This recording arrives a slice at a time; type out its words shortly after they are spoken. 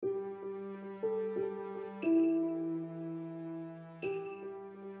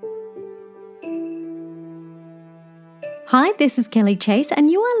Hi, this is Kelly Chase, and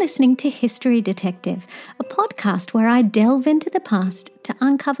you are listening to History Detective, a podcast where I delve into the past to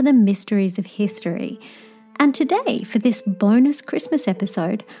uncover the mysteries of history. And today, for this bonus Christmas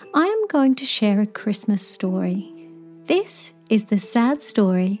episode, I am going to share a Christmas story. This is the sad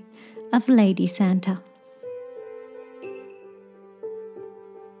story of Lady Santa.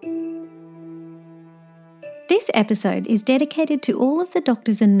 This episode is dedicated to all of the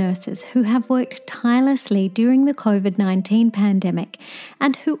doctors and nurses who have worked tirelessly during the COVID-19 pandemic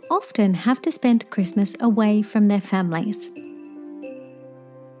and who often have to spend Christmas away from their families.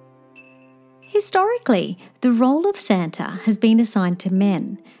 Historically, the role of Santa has been assigned to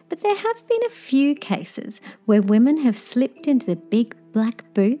men, but there have been a few cases where women have slipped into the big black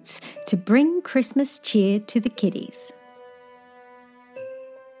boots to bring Christmas cheer to the kiddies.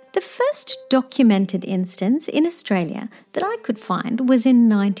 The first documented instance in Australia that I could find was in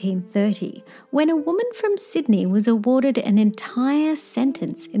 1930, when a woman from Sydney was awarded an entire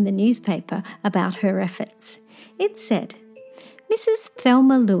sentence in the newspaper about her efforts. It said, "Mrs.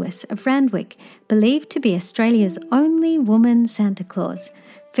 Thelma Lewis of Randwick, believed to be Australia's only woman Santa Claus,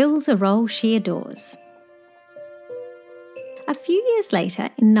 fills a role she adores." A few years later,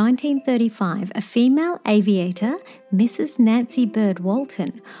 in 1935, a female aviator, Mrs. Nancy Bird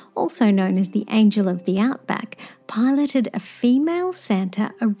Walton, also known as the Angel of the Outback, piloted a female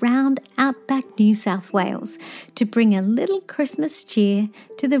Santa around outback New South Wales to bring a little Christmas cheer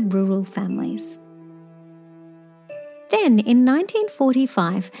to the rural families. Then, in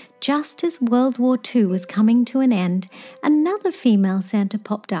 1945, just as World War II was coming to an end, another female Santa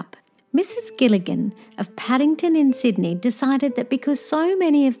popped up. Mrs. Gilligan of Paddington in Sydney decided that because so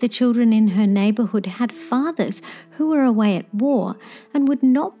many of the children in her neighbourhood had fathers who were away at war and would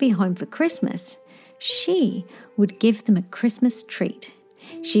not be home for Christmas, she would give them a Christmas treat.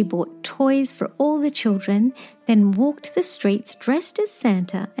 She bought toys for all the children, then walked the streets dressed as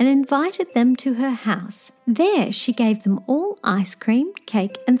Santa and invited them to her house. There she gave them all ice cream,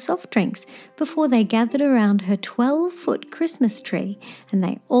 cake and soft drinks before they gathered around her 12-foot Christmas tree and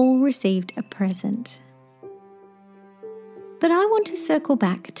they all received a present. But I want to circle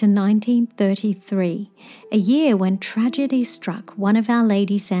back to 1933, a year when tragedy struck one of our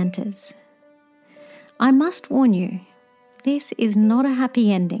Lady Santas. I must warn you, this is not a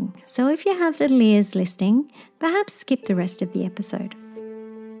happy ending, so if you have little ears listening, perhaps skip the rest of the episode.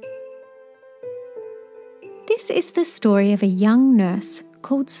 This is the story of a young nurse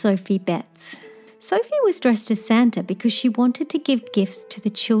called Sophie Betts. Sophie was dressed as Santa because she wanted to give gifts to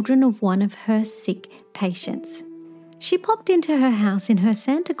the children of one of her sick patients. She popped into her house in her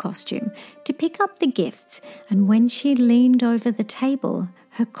Santa costume to pick up the gifts, and when she leaned over the table,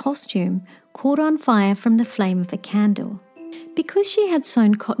 her costume caught on fire from the flame of a candle. Because she had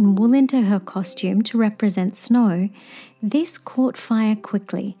sewn cotton wool into her costume to represent snow, this caught fire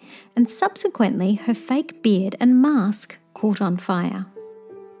quickly, and subsequently her fake beard and mask caught on fire.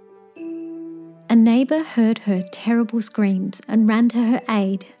 A neighbour heard her terrible screams and ran to her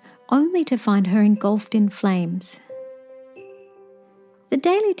aid, only to find her engulfed in flames. The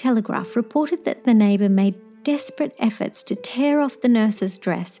Daily Telegraph reported that the neighbour made desperate efforts to tear off the nurse's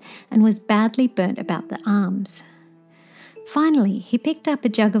dress and was badly burnt about the arms. Finally, he picked up a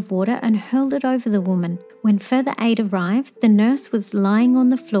jug of water and hurled it over the woman. When further aid arrived, the nurse was lying on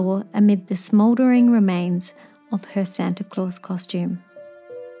the floor amid the smouldering remains of her Santa Claus costume.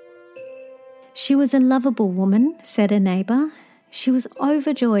 "She was a lovable woman," said a neighbour. "She was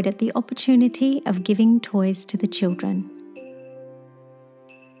overjoyed at the opportunity of giving toys to the children."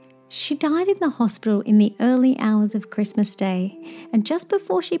 She died in the hospital in the early hours of Christmas Day, and just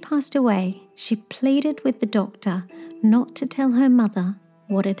before she passed away, she pleaded with the doctor not to tell her mother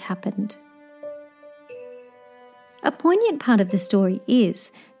what had happened. A poignant part of the story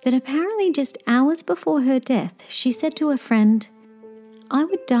is that apparently just hours before her death, she said to a friend, "I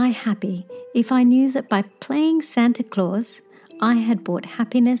would die happy if I knew that by playing Santa Claus, I had brought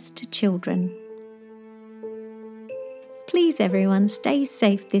happiness to children." Please everyone, stay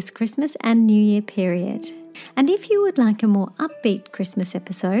safe this Christmas and New Year period. And if you would like a more upbeat Christmas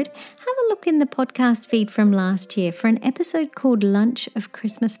episode, have a look in the podcast feed from last year for an episode called Lunch of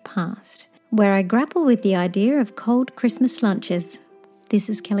Christmas Past, where I grapple with the idea of cold Christmas lunches. This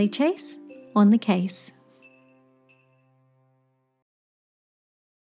is Kelly Chase, on the case.